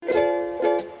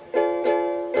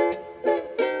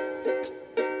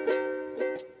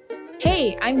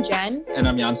I'm Jen. And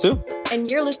I'm Yonsoo. And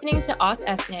you're listening to Auth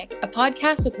Ethnic, a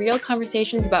podcast with real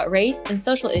conversations about race and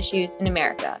social issues in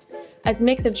America. As a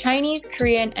mix of Chinese,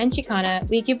 Korean, and Chicana,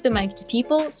 we give the mic to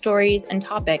people, stories, and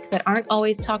topics that aren't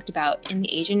always talked about in the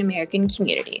Asian American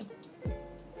community.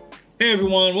 Hey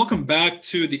everyone, welcome back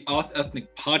to the Auth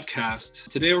Ethnic podcast.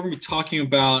 Today we're going to be talking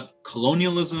about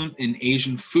colonialism in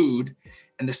Asian food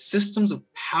and the systems of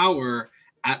power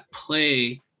at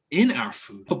play in our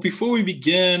food. But before we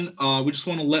begin, we just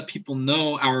want to let people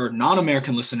know, our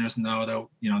non-American listeners know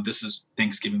that, this is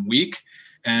Thanksgiving week,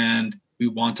 and we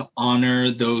want to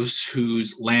honor those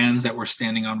whose lands that we're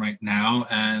standing on right now.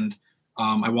 And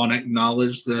I want to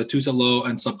acknowledge the Tutelo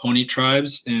and Saponi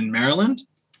tribes in Maryland.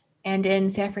 And in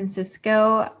San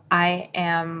Francisco, I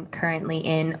am currently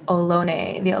in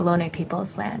Ohlone, the Ohlone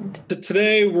people's land. So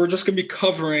today, we're just going to be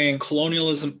covering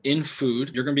colonialism in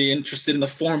food. You're going to be interested in the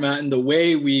format and the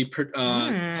way we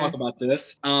talk about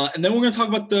this. And then we're going to talk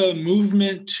about the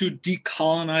movement to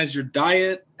decolonize your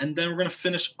diet. And then we're going to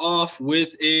finish off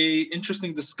with a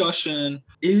interesting discussion.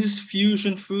 Is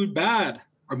fusion food bad?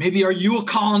 Or maybe are you a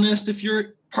colonist if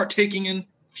you're partaking in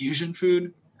fusion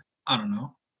food? I don't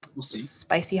know. We'll see.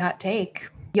 Spicy hot take.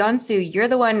 Yonsoo, you're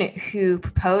the one who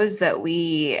proposed that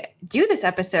we do this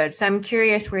episode. So I'm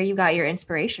curious where you got your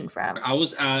inspiration from. I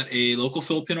was at a local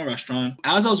Filipino restaurant.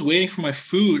 As I was waiting for my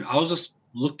food, I was just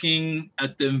looking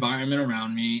at the environment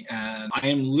around me, and I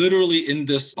am literally in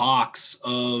this box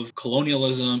of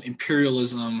colonialism,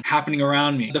 imperialism happening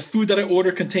around me. The food that I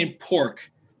ordered contained pork.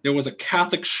 There was a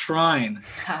Catholic shrine.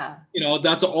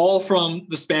 That's all from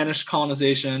the Spanish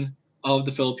colonization of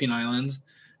the Philippine Islands.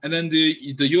 And then the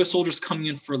U.S. soldiers coming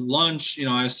in for lunch,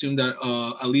 I assume that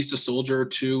at least a soldier or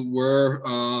two were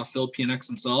Filipinx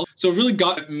themselves. So it really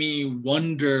got me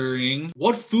wondering,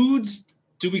 what foods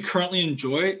do we currently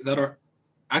enjoy that are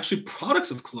actually products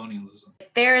of colonialism?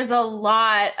 There's a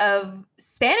lot of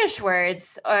Spanish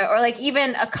words or like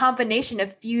even a combination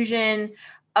of fusion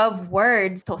of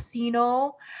words: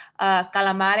 tocino,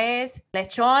 calamares,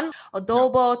 lechon,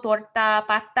 adobo, torta,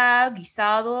 pata,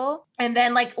 guisado, and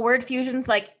then like word fusions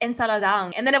like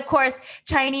ensaladang. And then of course,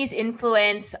 Chinese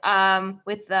influence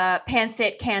with the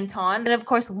pancit canton. And of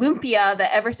course, lumpia,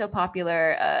 the ever so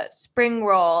popular spring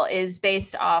roll, is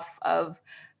based off of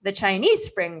the Chinese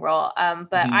spring roll.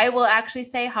 But I will actually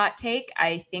say, hot take,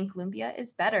 I think lumpia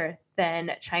is better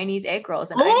than Chinese egg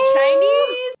rolls. And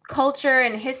Chinese culture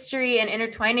and history and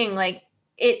intertwining, like,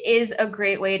 it is a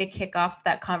great way to kick off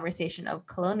that conversation of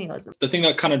colonialism. The thing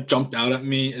that kind of jumped out at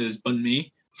me is banh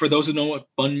mi. For those who know what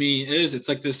banh mi is, it's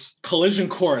like this collision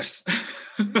course,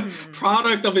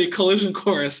 product of a collision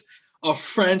course of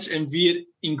French and Viet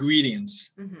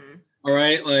ingredients. All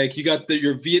right, like you got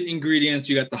your Viet ingredients,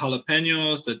 you got the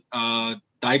jalapenos, the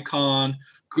daikon,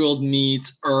 grilled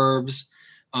meats, herbs,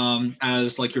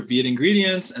 as like your Viet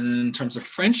ingredients. And then in terms of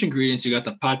French ingredients, you got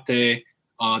the pate,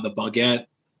 the baguette,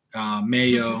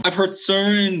 mayo. I've heard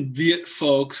certain Viet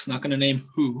folks, not going to name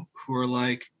who are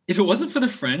like, if it wasn't for the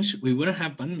French, we wouldn't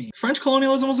have banh mi. French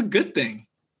colonialism was a good thing.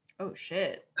 Oh,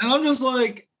 shit. And I'm just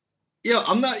like,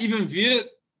 I'm not even Viet,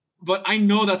 but I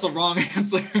know that's a wrong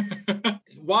answer.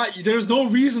 Why? There's no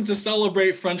reason to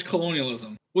celebrate French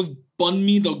colonialism. Was banh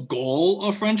mi the goal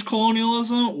of French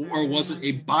colonialism, or was it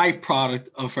a byproduct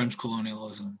of French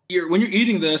colonialism? When you're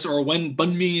eating this, or when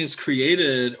banh mi is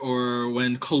created, or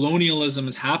when colonialism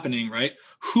is happening, right?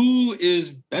 Who is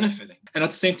benefiting? And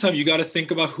at the same time, you got to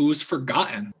think about who's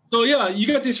forgotten. So you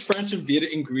got these French and Viet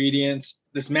ingredients,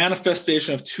 this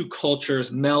manifestation of two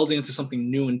cultures melding into something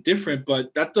new and different,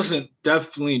 but that doesn't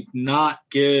definitely not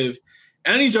give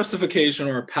any justification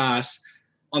or a pass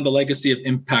on the legacy of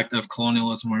impact of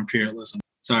colonialism or imperialism.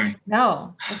 Sorry.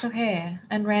 No, it's okay.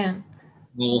 And rant.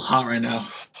 A little hot right now.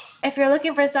 If you're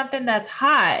looking for something that's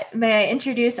hot, may I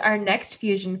introduce our next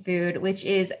fusion food, which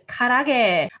is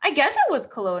karage. I guess it was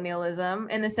colonialism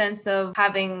in the sense of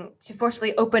having to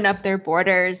forcefully open up their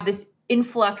borders, this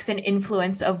influx and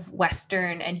influence of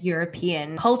Western and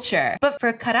European culture. But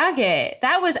for karage,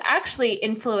 that was actually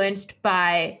influenced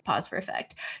by, pause for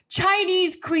effect,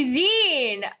 Chinese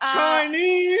cuisine.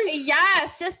 Chinese?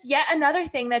 Yes, just yet another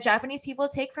thing that Japanese people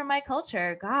take from my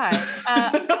culture. God.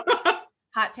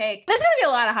 Hot take. There's going to be a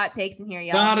lot of hot takes in here,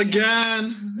 y'all. Not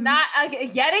again. Not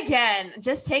yet again.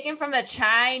 Just taken from the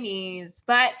Chinese.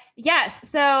 But yes,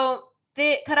 so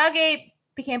the karage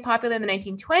became popular in the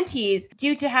 1920s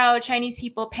due to how Chinese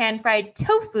people pan-fried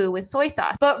tofu with soy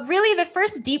sauce. But really, the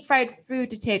first deep-fried food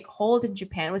to take hold in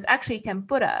Japan was actually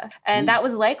tempura. And that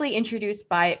was likely introduced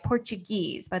by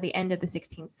Portuguese by the end of the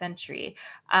 16th century.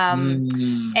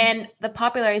 And the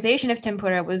popularization of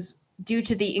tempura was due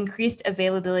to the increased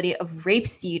availability of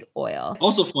rapeseed oil.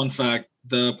 Also, fun fact,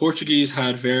 the Portuguese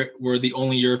were the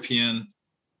only European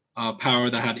power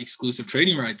that had exclusive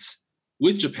trading rights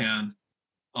with Japan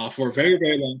for a very,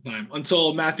 very long time,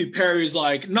 until Matthew Perry's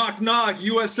like, knock, knock,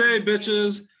 USA,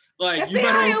 bitches. Like, FBI, you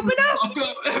better open up. fuck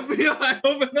up. FBI,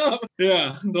 open up.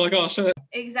 Yeah. They're like, oh, shit.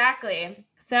 Exactly.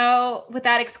 So with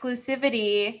that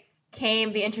exclusivity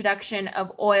came the introduction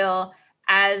of oil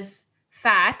as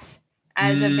fat,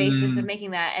 as a basis of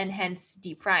making that, and hence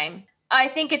deep frying. I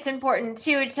think it's important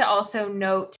too to also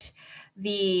note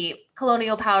the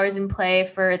colonial powers in play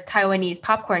for Taiwanese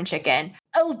popcorn chicken.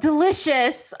 A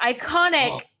delicious,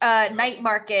 iconic night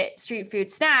market street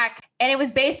food snack. And it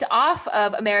was based off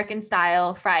of American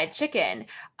style fried chicken.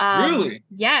 Really?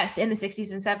 Yes, in the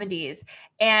 60s and 70s.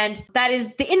 And that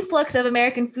is the influx of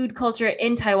American food culture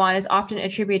in Taiwan is often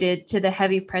attributed to the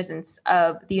heavy presence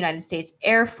of the United States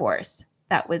Air Force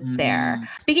that was there.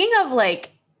 Speaking of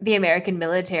like the American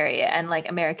military and like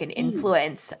American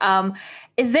influence,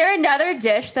 is there another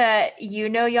dish that you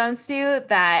know, Yonsoo,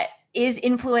 that is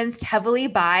influenced heavily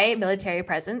by military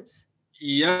presence?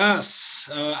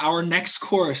 Yes. Our next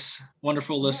course,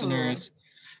 wonderful listeners,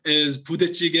 is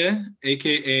부대찌개,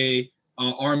 aka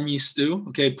army stew.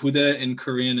 Okay, 부대 in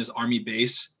Korean is army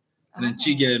base, and then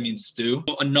찌개 means stew.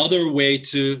 Another way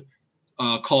to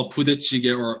call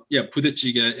부대찌개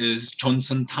부대찌개 is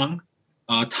전선탕.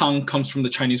 Tang comes from the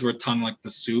Chinese word tang, like the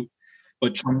soup,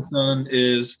 but Chonsun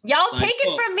is y'all like,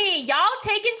 taking from me. Y'all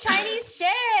taking Chinese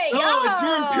shit. No, it's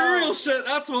your imperial shit.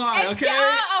 That's why. Okay.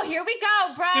 Oh, here we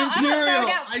go, bro. Imperial.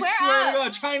 I swear to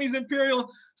God, Chinese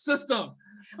imperial system.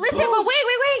 Listen, but wait.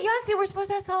 Yonsoo, we're supposed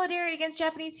to have solidarity against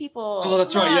Japanese people. Oh,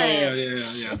 that's right. Yeah.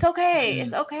 It's okay.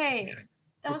 It's okay.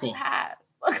 That was the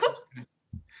past.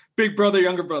 Big brother,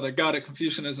 younger brother. Got it.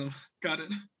 Confucianism. Got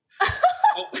it.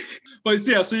 But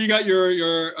yeah, so you got your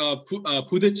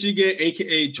부대찌개,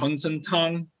 aka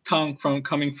전선탕,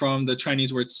 coming from the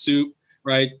Chinese word soup,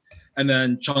 right? And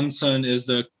then Johnson is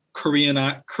the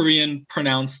Korean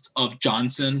pronounced of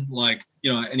Johnson, like,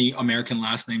 you know, any American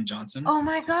last name Johnson. Oh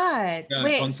my God! Yeah,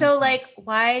 wait, Johnson. So like,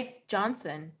 why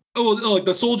Johnson? Oh, like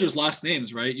the soldiers' last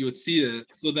names, right? You would see it.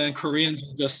 So then Koreans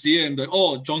would just see it and be like,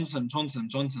 oh, Johnson.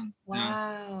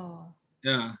 Wow.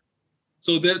 Yeah.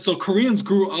 So Koreans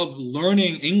grew up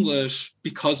learning English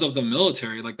because of the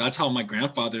military. Like, that's how my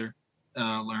grandfather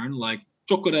learned. Like,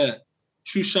 chocolate,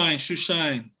 shoe shine,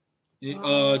 chocolate,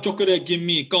 give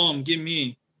me, give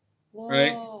me.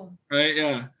 Whoa.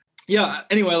 Right, yeah.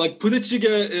 Anyway, like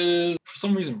budae-jjigae is, for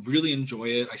some reason, really enjoy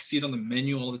it. I see it on the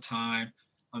menu all the time.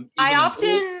 I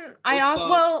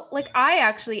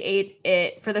actually ate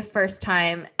it for the first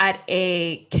time at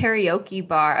a karaoke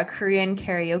bar, a Korean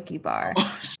karaoke bar.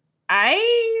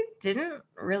 I didn't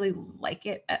really like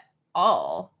it at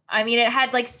all. I mean, it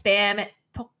had like spam.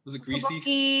 Was it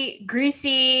greasy?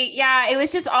 Greasy. Yeah, it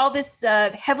was just all this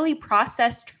heavily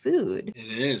processed food. It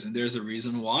is, and there's a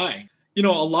reason why. You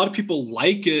know, a lot of people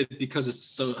like it because it's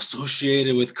so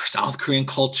associated with South Korean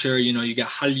culture. You know, you got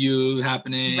Hallyu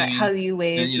happening. Right, Hallyu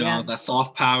wave. And, you know, that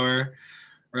soft power,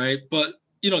 right? But,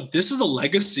 you know, this is a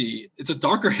legacy. It's a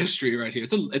darker history right here.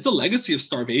 It's a legacy of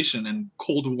starvation and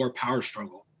Cold War power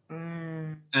struggle.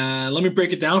 And let me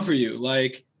break it down for you.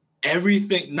 Like,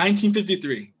 everything,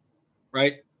 1953,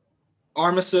 right?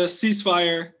 Armistice,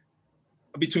 ceasefire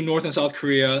between North and South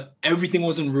Korea. Everything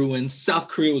was in ruins. South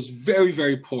Korea was very,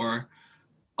 very poor.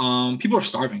 People are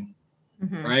starving,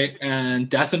 right? And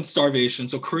death and starvation.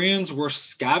 So Koreans were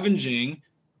scavenging,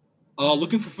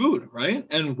 looking for food, right?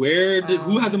 And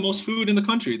who had the most food in the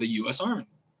country? The U.S. Army.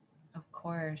 Of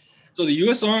course. So the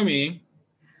U.S. Army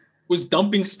was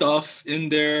dumping stuff in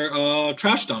their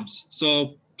trash dumps.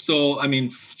 So I mean,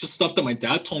 just stuff that my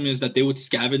dad told me is that they would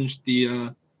scavenge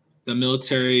the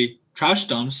military trash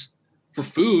dumps for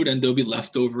food, and they'll be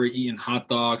leftover eating hot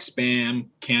dogs, spam,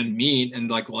 canned meat, and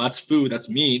like, well, that's food, that's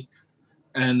meat.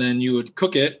 And then you would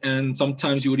cook it, and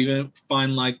sometimes you would even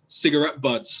find like cigarette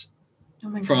butts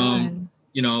from,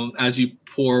 you know, as you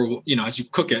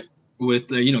cook it with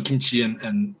kimchi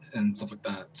and stuff like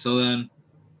that. So then,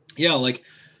 yeah, like,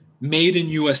 made in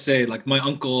USA. Like, my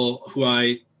uncle, who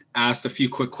I asked a few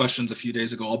quick questions a few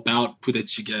days ago about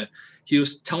budae-jjigae, he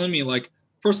was telling me, like,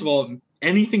 first of all,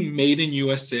 anything made in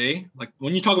USA, like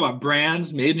when you talk about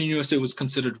brands, made in USA was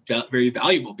considered very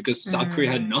valuable because South Korea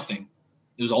had nothing.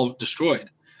 It was all destroyed.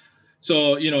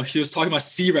 So, you know, he was talking about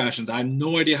sea rations. I have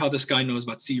no idea how this guy knows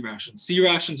about sea rations. Sea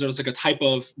rations are just like a type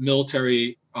of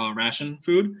military ration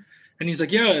food. And he's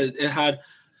like, yeah, it had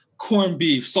corned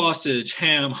beef, sausage,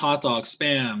 ham, hot dog,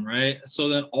 spam, right? So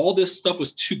then all this stuff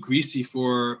was too greasy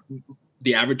for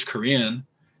the average Korean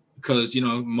because, you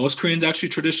know, most Koreans actually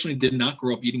traditionally did not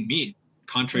grow up eating meat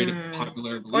contrary to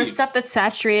popular belief. Or stuff that's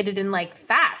saturated in like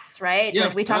fats, right? Yeah,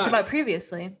 like we talked about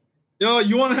previously. Yo,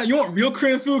 you want real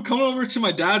Korean food? Come over to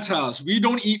my dad's house. We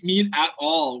don't eat meat at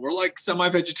all. We're like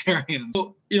semi-vegetarians.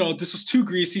 So, this was too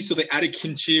greasy, so they added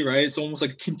kimchi, right? It's almost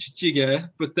like kimchi jjigae.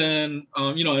 But then,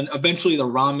 and eventually the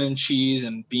ramen, cheese,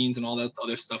 and beans and all that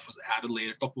other stuff was added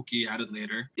later. Tteokbokki added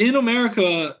later. In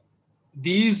America,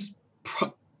 these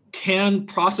canned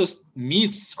processed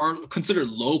meats are considered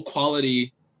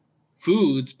low-quality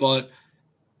foods, but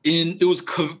it was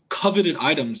coveted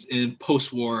items in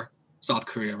post-war South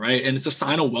Korea, right? And it's a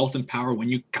sign of wealth and power when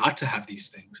you got to have these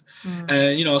things.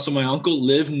 And, so my uncle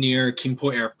lived near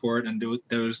Gimpo Airport, and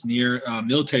there was near a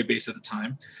military base at the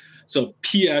time. So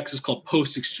PX is called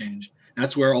post exchange.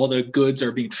 That's where all the goods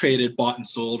are being traded, bought and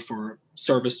sold for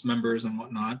service members and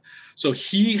whatnot. So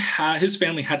his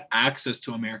family had access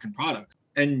to American products,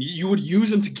 and you would use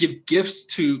them to give gifts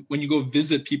to when you go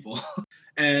visit people.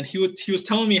 And he was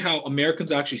telling me how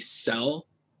Americans actually sell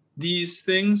these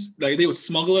things. Like they would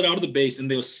smuggle it out of the base and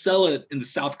they would sell it in the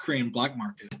South Korean black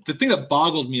market. The thing that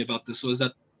boggled me about this was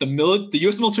that the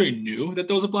U.S. military knew that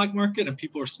there was a black market and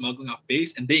people were smuggling off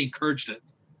base, and they encouraged it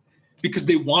because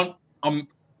they want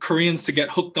Koreans to get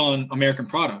hooked on American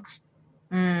products.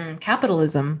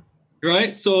 Capitalism.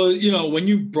 Right? So, when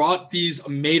you brought these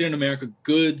made in America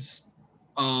goods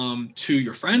to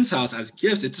your friend's house as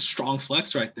gifts, it's a strong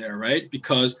flex right there, right?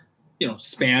 Because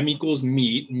spam equals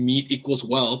meat equals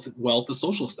wealth is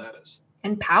social status.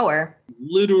 And power.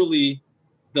 Literally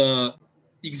the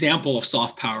example of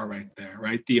soft power right there,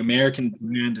 right? The American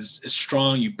brand is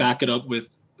strong. You back it up with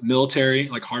the military,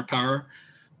 like hard power.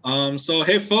 So,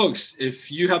 hey, folks,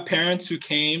 if you have parents who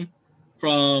came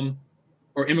from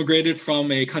or immigrated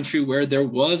from a country where there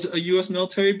was a U.S.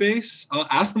 military base,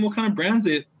 ask them what kind of brands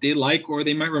they like or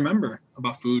they might remember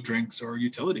about food, drinks, or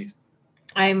utilities.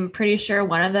 I'm pretty sure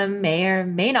one of them may or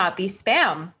may not be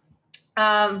Spam,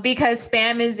 because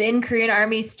Spam is in Korean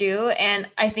Army stew. And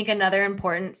I think another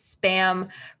important Spam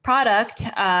product,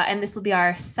 and this will be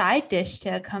our side dish to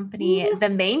accompany the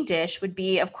main dish, would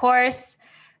be, of course,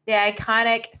 the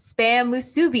iconic Spam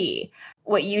musubi.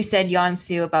 What you said,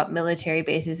 Yonsoo, about military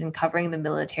bases and covering the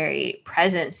military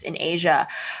presence in Asia.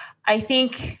 I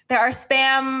think there are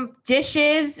Spam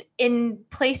dishes in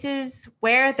places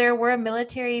where there were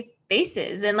military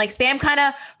bases, and like Spam kind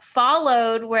of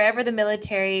followed wherever the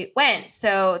military went.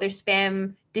 So there's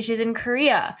Spam dishes in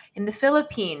Korea, in the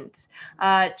Philippines,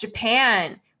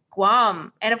 Japan,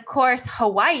 Guam, and of course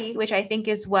Hawaii, which I think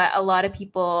is what a lot of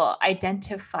people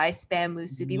identify Spam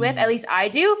musubi with. At least I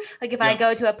do. Like if I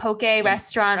go to a poke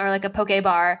restaurant or like a poke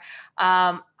bar,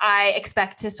 I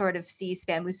expect to sort of see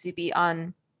Spam musubi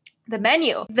on the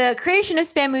menu. The creation of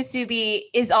Spam musubi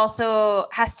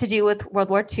has to do with World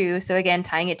War II. So again,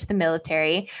 tying it to the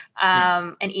military,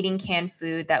 and eating canned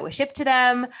food that was shipped to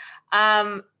them.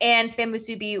 And Spam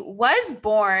musubi was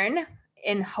born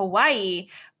in Hawaii,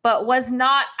 but was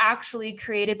not actually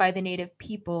created by the native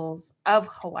peoples of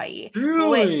Hawaii.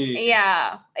 Really?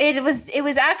 It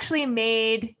was actually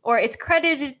made, or it's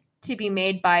credited to be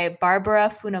made by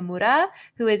Barbara Funamura,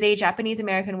 who is a Japanese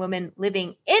American woman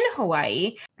living in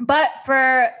Hawaii. But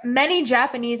for many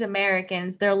Japanese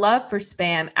Americans, their love for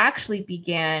Spam actually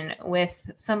began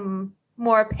with some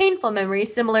more painful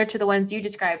memories similar to the ones you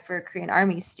described for Korean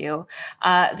Army stew.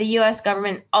 The U.S.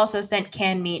 government also sent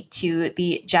canned meat to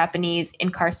the Japanese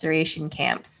incarceration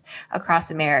camps across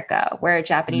America, where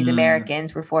Japanese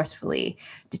Americans were forcefully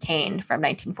detained from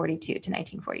 1942 to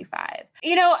 1945.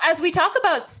 As we talk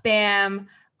about Spam,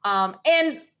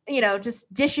 and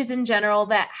just dishes in general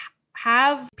that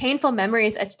have painful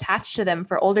memories attached to them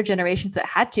for older generations that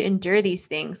had to endure these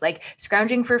things, like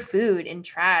scrounging for food in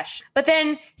trash. But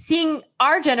then seeing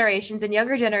our generations and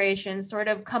younger generations sort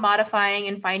of commodifying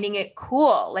and finding it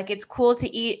cool. Like it's cool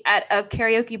to eat at a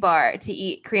karaoke bar, to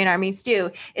eat Korean Army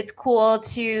stew. It's cool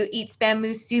to eat Spam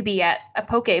musubi at a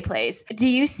poke place. Do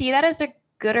you see that as a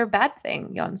good or bad thing,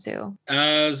 Yonsoo?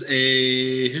 As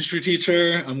a history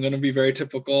teacher, I'm going to be very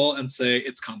typical and say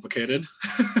it's complicated.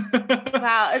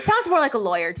 Wow, it sounds more like a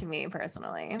lawyer to me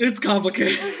personally. It's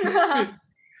complicated.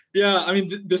 Yeah, I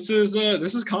mean, this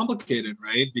is complicated,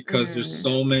 right? Because there's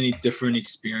so many different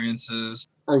experiences.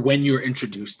 Or when you were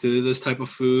introduced to this type of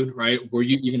food, right? Were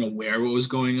you even aware what was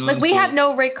going on? Like we have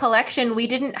no recollection. We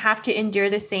didn't have to endure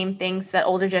the same things that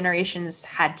older generations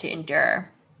had to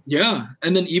endure. Yeah.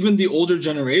 And then even the older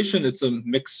generation, it's a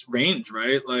mixed range,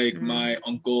 right? Like my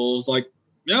uncle's like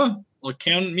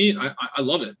canned meat. I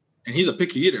love it. And he's a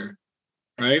picky eater,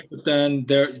 right?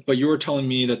 But you were telling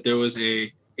me that there was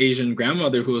a Asian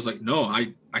grandmother who was like, no,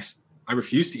 I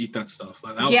refuse to eat that stuff.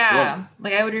 That was Yeah, gross,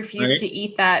 like I would refuse right? to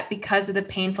eat that because of the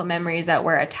painful memories that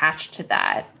were attached to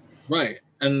that. Right.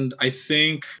 And I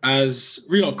think as,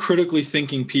 critically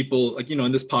thinking people, like,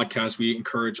 in this podcast, we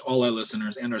encourage all our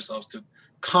listeners and ourselves to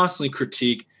constantly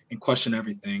critique and question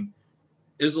everything.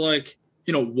 Is like,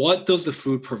 what does the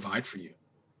food provide for you?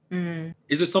 Mm.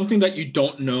 Is it something that you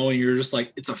don't know and you're just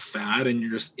like, it's a fad and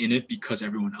you're just in it because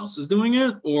everyone else is doing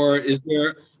it? Or is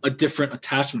there a different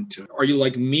attachment to it? Are you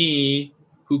like me,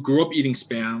 who grew up eating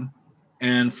Spam?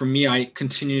 And for me, I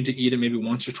continue to eat it maybe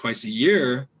once or twice a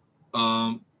year,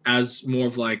 as more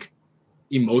of like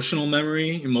emotional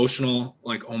memory, emotional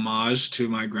like homage to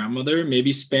my grandmother.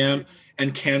 Maybe Spam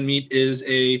and canned meat is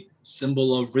a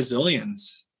symbol of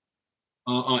resilience.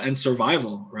 And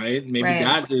survival, right? Maybe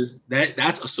Right.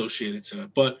 that's associated to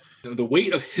it. But the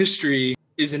weight of history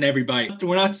is in every bite.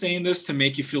 We're not saying this to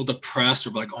make you feel depressed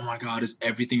or like, oh my God, is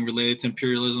everything related to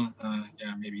imperialism?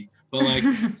 Yeah, maybe. But like,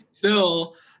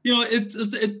 still,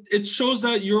 it shows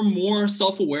that you're more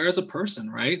self-aware as a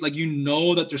person, right? Like,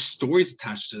 that there's stories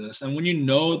attached to this, and when you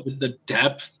know the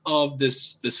depth of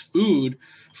this food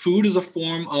is a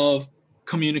form of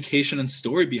communication and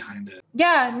story behind it.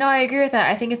 Yeah, no, I agree with that.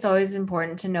 I think it's always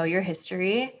important to know your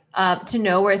history, to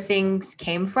know where things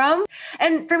came from.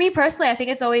 And for me personally, I think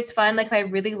it's always fun. Like if I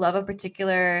really love a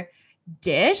particular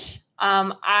dish,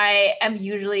 I am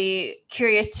usually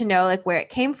curious to know like where it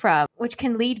came from, which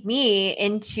can lead me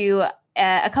into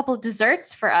a couple of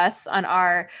desserts for us on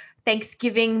our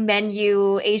Thanksgiving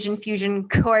menu, Asian fusion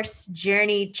course,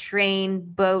 journey, train,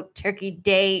 boat, turkey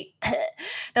date.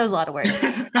 That was a lot of words.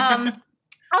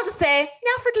 I'll just say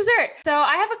now for dessert. So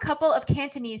I have a couple of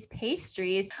Cantonese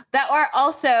pastries that are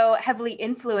also heavily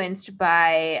influenced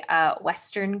by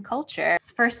Western culture.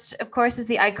 First, of course, is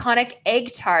the iconic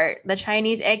egg tart, the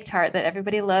Chinese egg tart that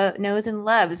everybody knows and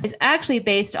loves. It's actually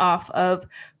based off of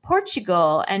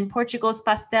Portugal and Portugal's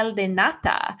pastel de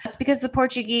nata. That's because the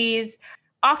Portuguese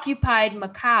occupied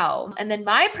Macau. And then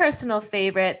my personal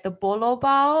favorite, the bolo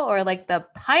bao, or like the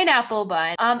pineapple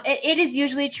bun, it is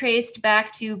usually traced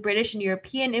back to British and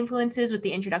European influences with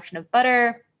the introduction of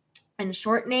butter and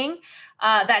shortening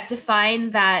that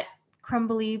define that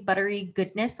crumbly, buttery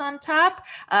goodness on top.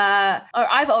 Or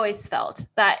I've always felt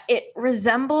that it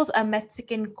resembles a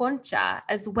Mexican concha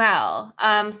as well.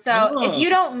 So if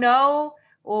you don't know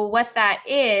what that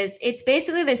is, it's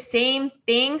basically the same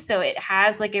thing. So it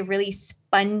has like a really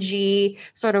spongy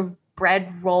sort of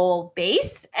bread roll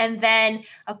base. And then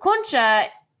a concha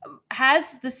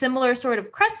has the similar sort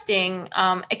of crusting,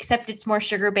 except it's more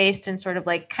sugar based and sort of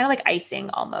like kind of like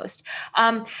icing almost.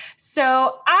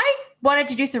 So I wanted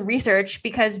to do some research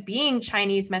because being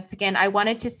Chinese Mexican, I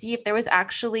wanted to see if there was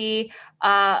actually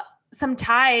some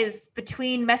ties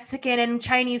between Mexican and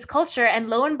Chinese culture. And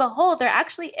lo and behold, there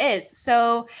actually is.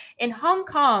 So in Hong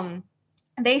Kong,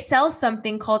 they sell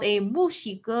something called a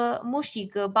mushige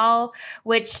bao,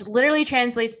 which literally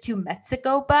translates to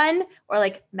Mexico bun or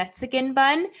like Mexican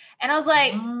bun. And I was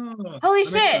like, holy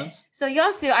shit. So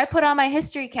Yonsoo, I put on my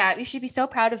history cap. You should be so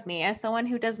proud of me as someone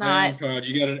who does not. I am proud.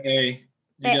 You got an A.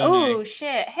 Oh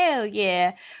shit, hell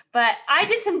yeah. But I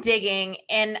did some digging,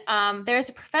 and there's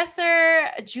a professor,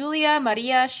 Julia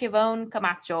Maria Chivon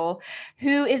Camacho,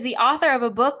 who is the author of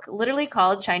a book literally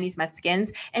called Chinese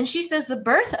Mexicans. And she says the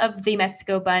birth of the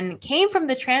Mexico bun came from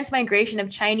the transmigration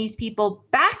of Chinese people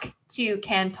back to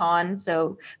Canton,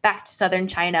 so back to southern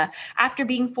China, after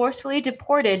being forcefully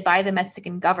deported by the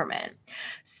Mexican government.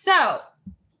 So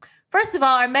first of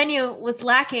all, our menu was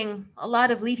lacking a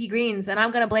lot of leafy greens, and I'm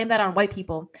going to blame that on white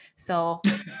people. So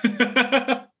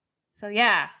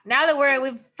yeah, now that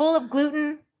we're full of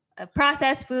gluten,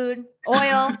 processed food,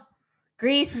 oil,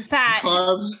 grease, and fat,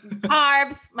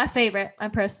 carbs, my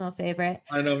personal favorite.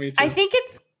 I know, me too. I think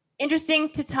it's interesting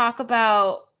to talk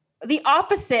about the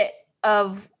opposite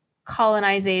of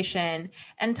colonization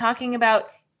and talking about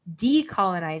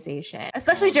decolonization,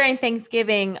 especially during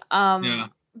Thanksgiving.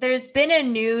 There's been a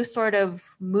new sort of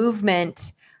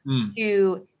movement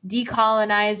to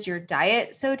decolonize your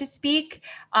diet, so to speak.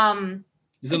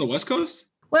 Is it on the West Coast?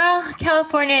 Well,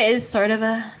 California is sort of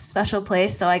a special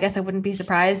place, so I guess I wouldn't be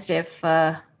surprised if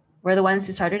we're the ones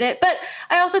who started it. But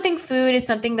I also think food is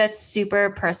something that's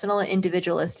super personal and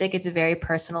individualistic. It's a very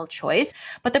personal choice.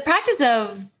 But the practice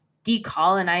of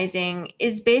decolonizing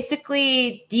is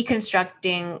basically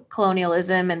deconstructing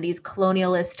colonialism and these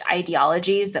colonialist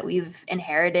ideologies that we've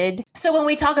inherited. So when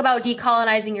we talk about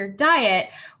decolonizing your diet,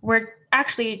 we're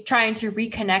actually trying to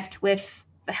reconnect with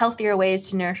the healthier ways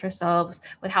to nourish ourselves,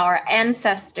 with how our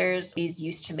ancestors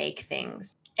used to make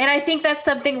things. And I think that's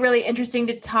something really interesting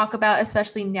to talk about,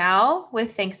 especially now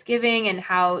with Thanksgiving and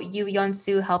how you,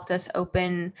 Yonsoo, helped us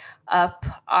open up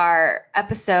our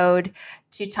episode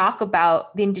to talk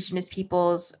about the indigenous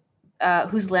peoples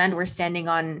whose land we're standing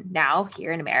on now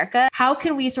here in America. How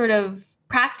can we sort of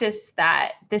practice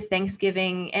that this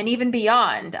Thanksgiving and even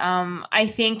beyond? I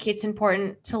think it's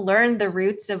important to learn the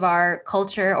roots of our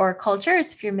culture or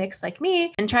cultures if you're mixed like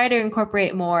me and try to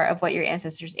incorporate more of what your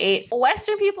ancestors ate.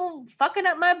 Western people fucking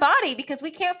up my body because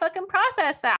we can't fucking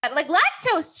process that. Like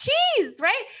lactose, cheese,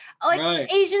 right?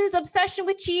 Like Asians' obsession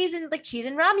with cheese and like cheese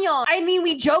and ramyeon. I mean,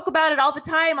 we joke about it all the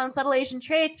time on Subtle Asian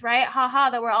Traits, right? Haha,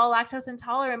 that we're all lactose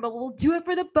intolerant, but we'll do it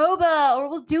for the boba or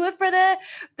we'll do it for the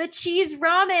cheese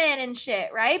ramen and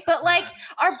shit, right? But like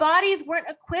our bodies weren't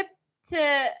equipped to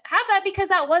have that because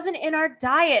that wasn't in our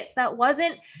diets. That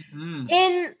wasn't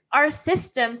in our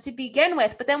system to begin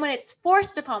with. But then when it's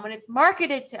forced upon, when it's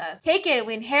marketed to us, take it,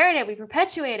 we inherit it, we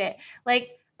perpetuate it.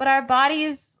 Like, but our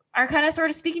bodies are kind of sort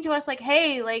of speaking to us like,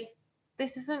 hey, like,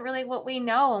 this isn't really what we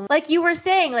know. Like you were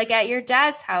saying, like at your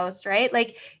dad's house, right?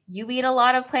 Like you eat a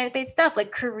lot of plant-based stuff.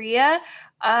 Like Korea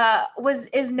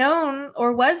was known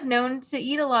to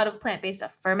eat a lot of plant-based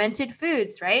stuff, fermented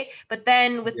foods, right? But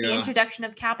then with the introduction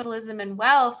of capitalism and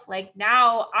wealth, like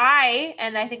now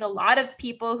and I think a lot of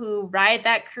people who ride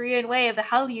that Korean wave, the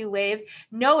Hallyu wave,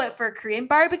 know it for Korean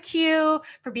barbecue,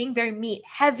 for being very meat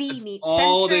heavy, meat centric.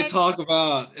 All they talk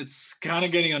about. It's kind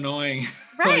of getting annoying.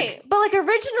 Right. But like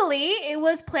originally it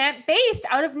was plant-based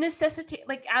out of necessity.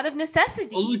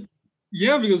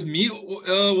 Yeah, because meat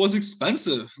was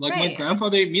expensive. Like my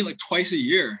grandfather ate meat like twice a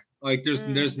year. Like there's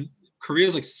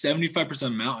Korea's like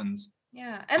 75% mountains.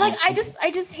 Yeah. And like I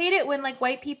just hate it when like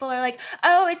white people are like,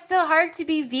 oh, it's so hard to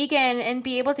be vegan and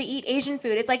be able to eat Asian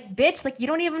food. It's like, bitch, like you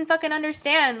don't even fucking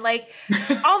understand. Like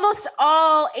almost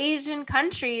all Asian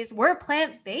countries were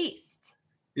plant-based.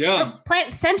 Yeah.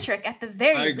 Plant-centric at the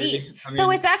very least. I mean, so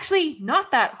it's actually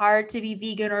not that hard to be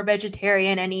vegan or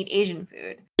vegetarian and eat Asian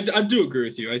food. I do agree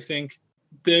with you. I think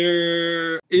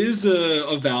there is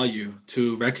a value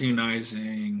to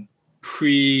recognizing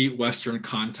pre-Western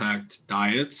contact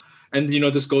diets. And,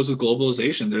 this goes with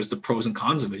globalization. There's the pros and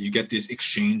cons of it. You get this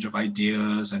exchange of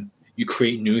ideas and you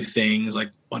create new things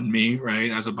like banh mi,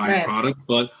 right, as a byproduct. Right.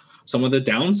 But some of the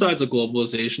downsides of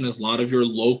globalization is a lot of your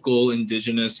local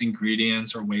indigenous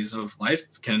ingredients or ways of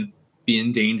life can be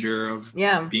in danger of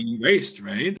being erased,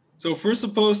 right? So if we're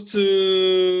supposed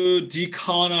to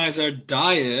decolonize our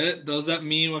diet, does that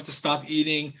mean we have to stop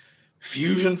eating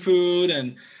fusion food?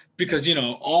 And because,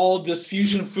 all this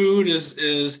fusion food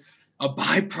is a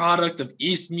byproduct of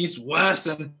East meets West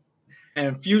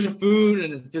and fusion food.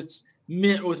 And if it's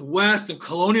met with West and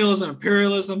colonialism,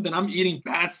 imperialism, then I'm eating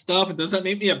bad stuff. And does that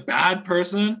make me a bad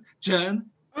person, Jen?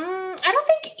 I don't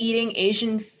think eating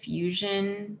Asian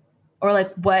fusion or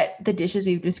like what the dishes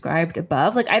we've described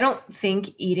above, like I don't think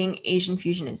eating Asian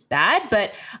fusion is bad,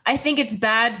 but I think it's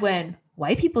bad when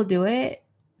white people do it.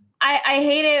 I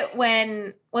hate it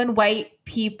when white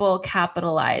people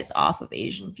capitalize off of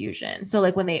Asian fusion. So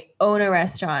like when they own a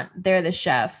restaurant, they're the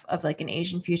chef of like an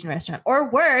Asian fusion restaurant, or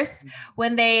worse,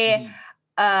 when they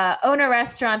own a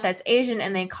restaurant that's Asian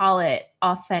and they call it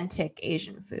authentic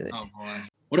Asian food. Oh boy.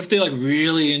 What if they like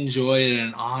really enjoy it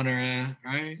and honor it,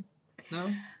 right?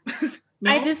 No?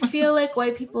 I just feel like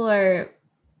white people are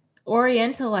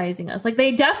orientalizing us. Like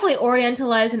they definitely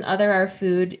orientalize and other our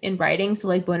food in writing. So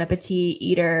like Bon Appetit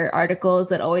Eater articles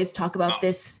that always talk about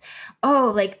this,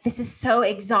 like this is so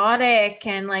exotic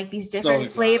and like these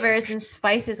different flavors and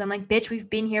spices. I'm like, bitch, we've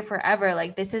been here forever.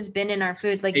 Like this has been in our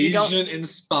food. Like Asian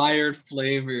inspired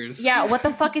flavors. Yeah, what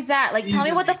the fuck is that? Like tell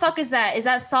me what the fuck is that? Is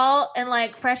that salt and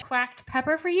like fresh cracked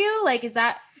pepper for you? Like is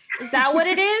that what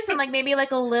it is? And like maybe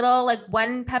like a little like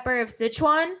one pepper of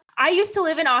Sichuan. I used to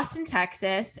live in Austin,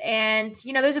 Texas, and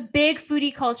there's a big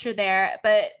foodie culture there,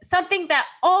 but something that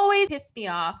always pissed me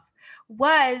off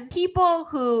was people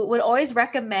who would always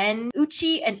recommend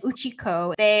Uchi and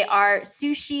Uchiko. They are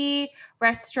sushi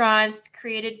restaurants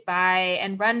created by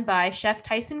and run by Chef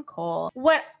Tyson Cole.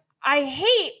 What I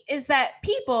hate is that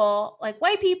people, like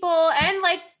white people and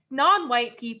like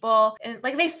non-white people, and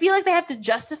like they feel like they have to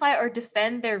justify or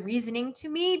defend their reasoning to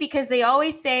me because they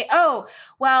always say, oh,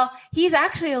 well, he's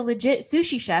actually a legit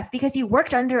sushi chef because he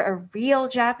worked under a real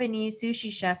Japanese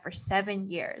sushi chef for 7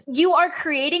 years. You are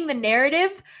creating the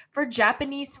narrative for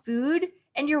Japanese food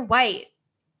and you're white.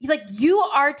 Like you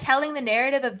are telling the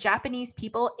narrative of Japanese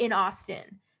people in Austin.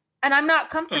 And I'm not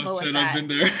comfortable with that. I've been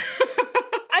there.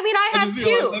 I mean, I have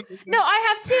too. No, I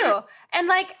have too. And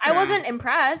like, I wasn't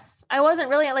impressed. I wasn't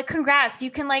really like, congrats. You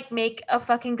can like make a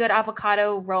fucking good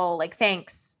avocado roll. Like,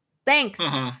 thanks.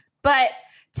 Uh-huh. But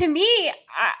To me,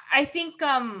 I think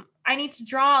I need to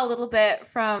draw a little bit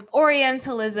from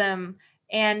Orientalism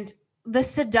and the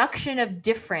seduction of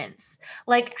difference.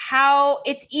 Like how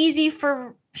it's easy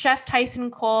for Chef Tyson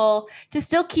Cole to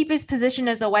still keep his position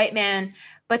as a white man,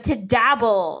 but to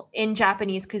dabble in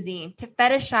Japanese cuisine, to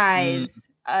fetishize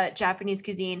Japanese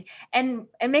cuisine and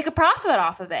make a profit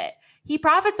off of it. He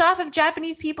profits off of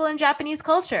Japanese people and Japanese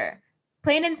culture,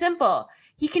 plain and simple.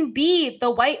 He can be the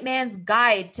white man's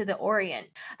guide to the Orient.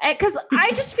 Because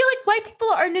I just feel like white people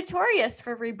are notorious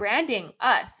for rebranding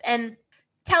us and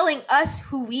telling us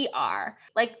who we are.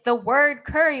 Like the word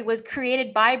curry was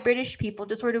created by British people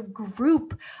to sort of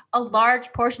group a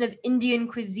large portion of Indian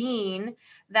cuisine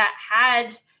that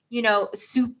had,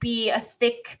 soupy, a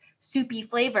thick, soupy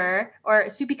flavor or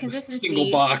soupy consistency.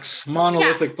 Single box,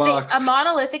 monolithic box. A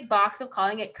monolithic box of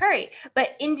calling it curry.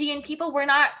 But Indian people were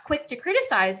not quick to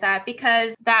criticize that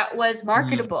because that was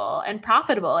marketable and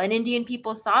profitable. And Indian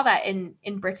people saw that in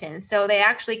Britain. So they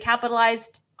actually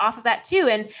capitalized off of that too.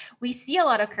 And we see a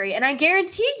lot of curry. And I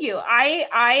guarantee you, I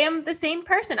am the same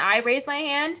person. I raise my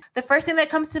hand. The first thing that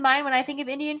comes to mind when I think of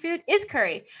Indian food is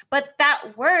curry. But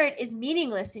that word is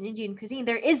meaningless in Indian cuisine.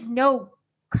 There is no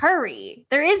curry.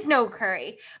 There is no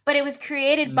curry. But it was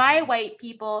created by white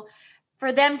people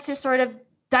for them to sort of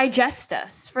digest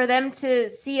us, for them to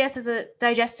see us as a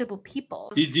digestible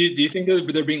people. Do you think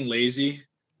that they're being lazy?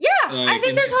 Yeah, I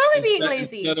think they're totally being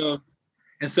lazy.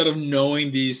 Instead of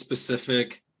knowing these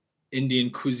specific Indian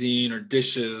cuisine or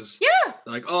dishes,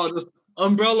 like, oh, this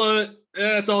umbrella,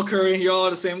 it's all curry. Y'all are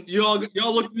the same. Y'all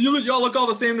look all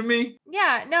the same to me.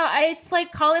 Yeah, no, it's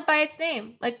like call it by its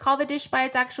name. Like call the dish by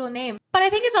its actual name. But I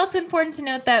think it's also important to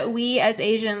note that we as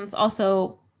Asians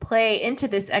also play into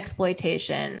this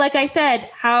exploitation. Like I said,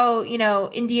 how,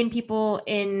 Indian people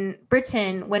in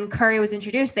Britain, when curry was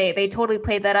introduced, they totally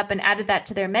played that up and added that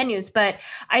to their menus. But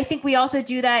I think we also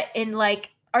do that in like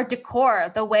our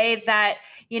decor, the way that,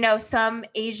 some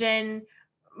Asian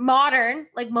modern,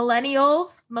 like millennial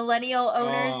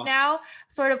owners now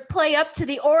sort of play up to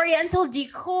the Oriental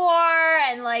decor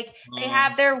and like they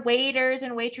have their waiters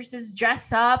and waitresses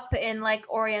dress up in like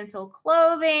Oriental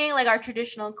clothing, like our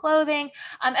traditional clothing.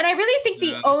 And I really think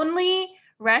the only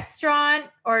restaurant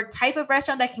or type of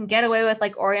restaurant that can get away with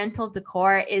like Oriental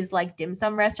decor is like dim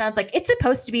sum restaurants. Like it's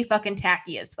supposed to be fucking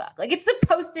tacky as fuck. Like it's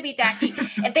supposed to be tacky.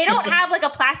 If they don't have like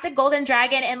a plastic golden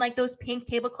dragon and like those pink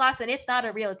tablecloths, then it's not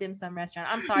a real dim sum restaurant.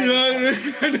 I'm sorry.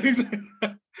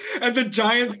 And the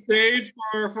giant stage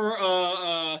for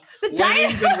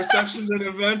weddings and receptions and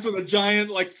events with a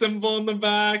giant like symbol in the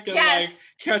back and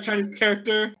like Chinese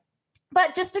character.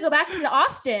 But just to go back to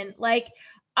Austin, like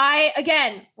I,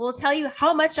 again, will tell you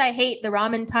how much I hate the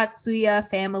Ramen Tatsuya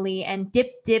family and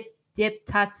Dip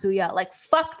Tatsuya. Like,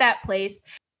 fuck that place.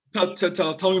 Tell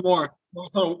me more.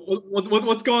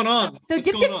 What's going on? So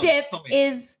Dip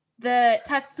is the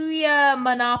Tatsuya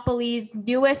Monopoly's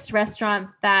newest restaurant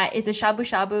that is a shabu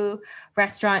shabu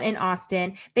restaurant in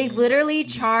Austin. They literally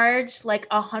charge like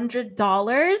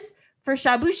 $100 for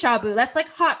shabu shabu. That's like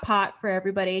hot pot for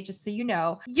everybody, just so you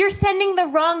know. You're sending the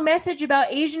wrong message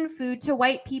about Asian food to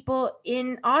white people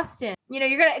in Austin. You're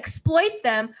going to exploit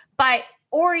them by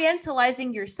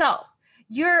orientalizing yourself.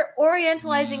 You're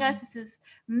orientalizing us as this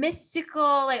mystical,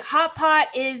 like hot pot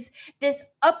is this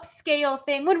upscale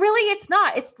thing, when really it's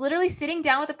not. It's literally sitting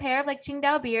down with a pair of like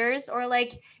Qingdao beers or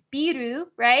like biru,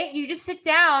 right? You just sit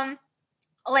down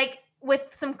like with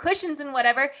some cushions and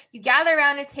whatever, you gather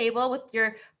around a table with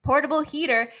your portable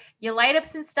heater, you light up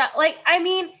some stuff. Like, I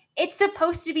mean, it's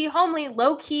supposed to be homely,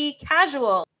 low-key,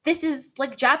 casual. This is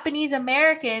like Japanese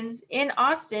Americans in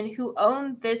Austin who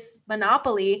own this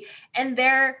monopoly, and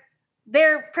they're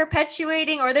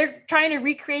perpetuating or they're trying to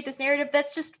recreate this narrative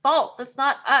that's just false. That's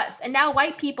not us. And now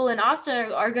white people in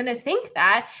Austin are going to think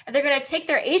that, and they're going to take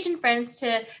their Asian friends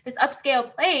to this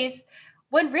upscale place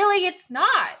when really it's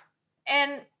not.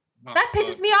 And that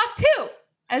pisses me off too,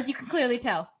 as you can clearly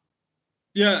tell.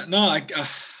 Yeah, no,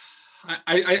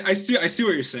 I see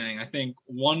what you're saying. I think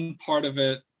one part of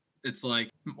it, it's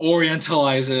like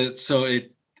orientalize it so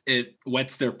it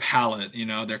whets their palate,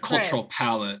 their cultural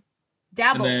palate.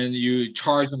 Dabble. And then you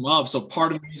charge them up. So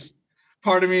part of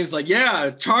me is like,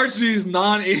 yeah, charge these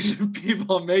non-Asian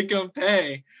people, make them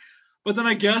pay. But then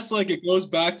I guess like it goes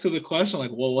back to the question,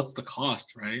 like, well, what's the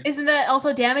cost, right? Isn't that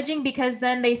also damaging because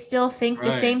then they still think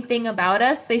the same thing about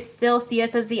us? They still see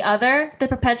us as the other, the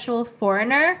perpetual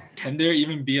foreigner. Can there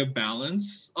even be a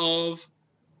balance of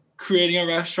creating a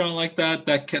restaurant like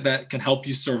that can help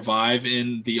you survive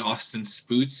in the Austin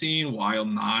food scene while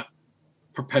not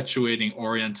perpetuating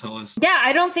Orientalist. Yeah,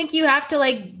 I don't think you have to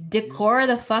like decor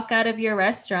the fuck out of your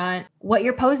restaurant, what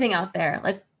you're posing out there,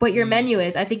 like what your menu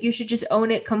is. I think you should just own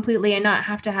it completely and not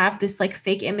have to have this like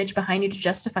fake image behind you to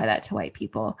justify that to white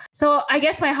people. So I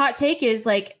guess my hot take is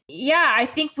like, yeah, I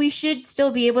think we should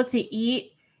still be able to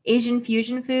eat Asian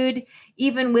fusion food,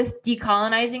 even with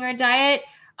decolonizing our diet.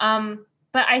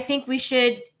 But I think we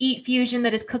should eat fusion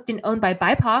that is cooked and owned by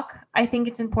BIPOC. I think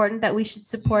it's important that we should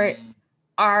support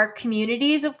our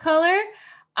communities of color.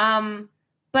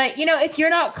 But, you know, if you're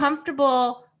not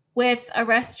comfortable with a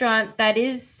restaurant that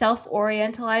is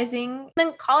self-orientalizing,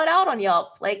 then call it out on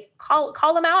Yelp. Like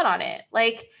call them out on it.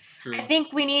 Like, True. I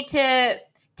think we need to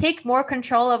take more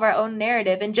control of our own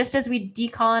narrative. And just as we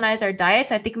decolonize our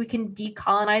diets, I think we can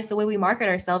decolonize the way we market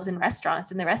ourselves in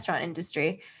restaurants, in the restaurant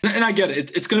industry. And I get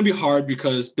it. It's going to be hard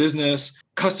because business,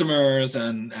 customers,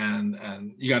 and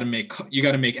you got to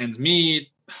make ends meet.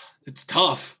 It's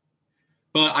tough.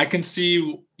 But I can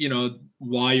see, you know,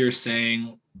 why you're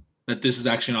saying that this is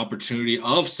actually an opportunity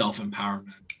of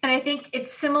self-empowerment. And I think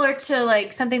it's similar to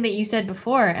like something that you said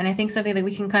before. And I think something that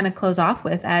we can kind of close off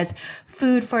with as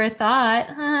food for thought,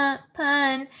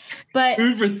 pun, but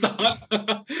food for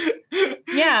thought.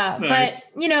 Yeah. Nice.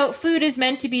 But, you know, food is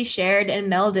meant to be shared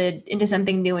and melded into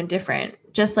something new and different,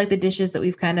 just like the dishes that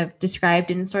we've kind of described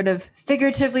and sort of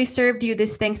figuratively served you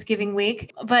this Thanksgiving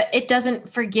week. But it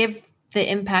doesn't forgive the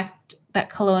impact that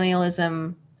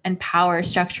colonialism and power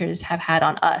structures have had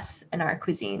on us and our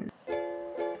cuisine.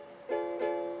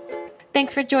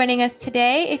 Thanks for joining us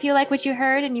today. If you like what you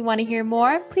heard and you want to hear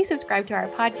more, please subscribe to our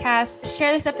podcast.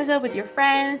 Share this episode with your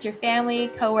friends, your family,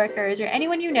 coworkers, or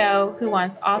anyone you know who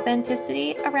wants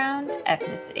authenticity around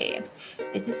ethnicity.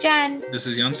 This is Jen. This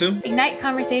is Yonsoo. Ignite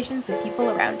conversations with people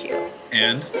around you.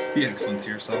 And be excellent to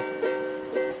yourself.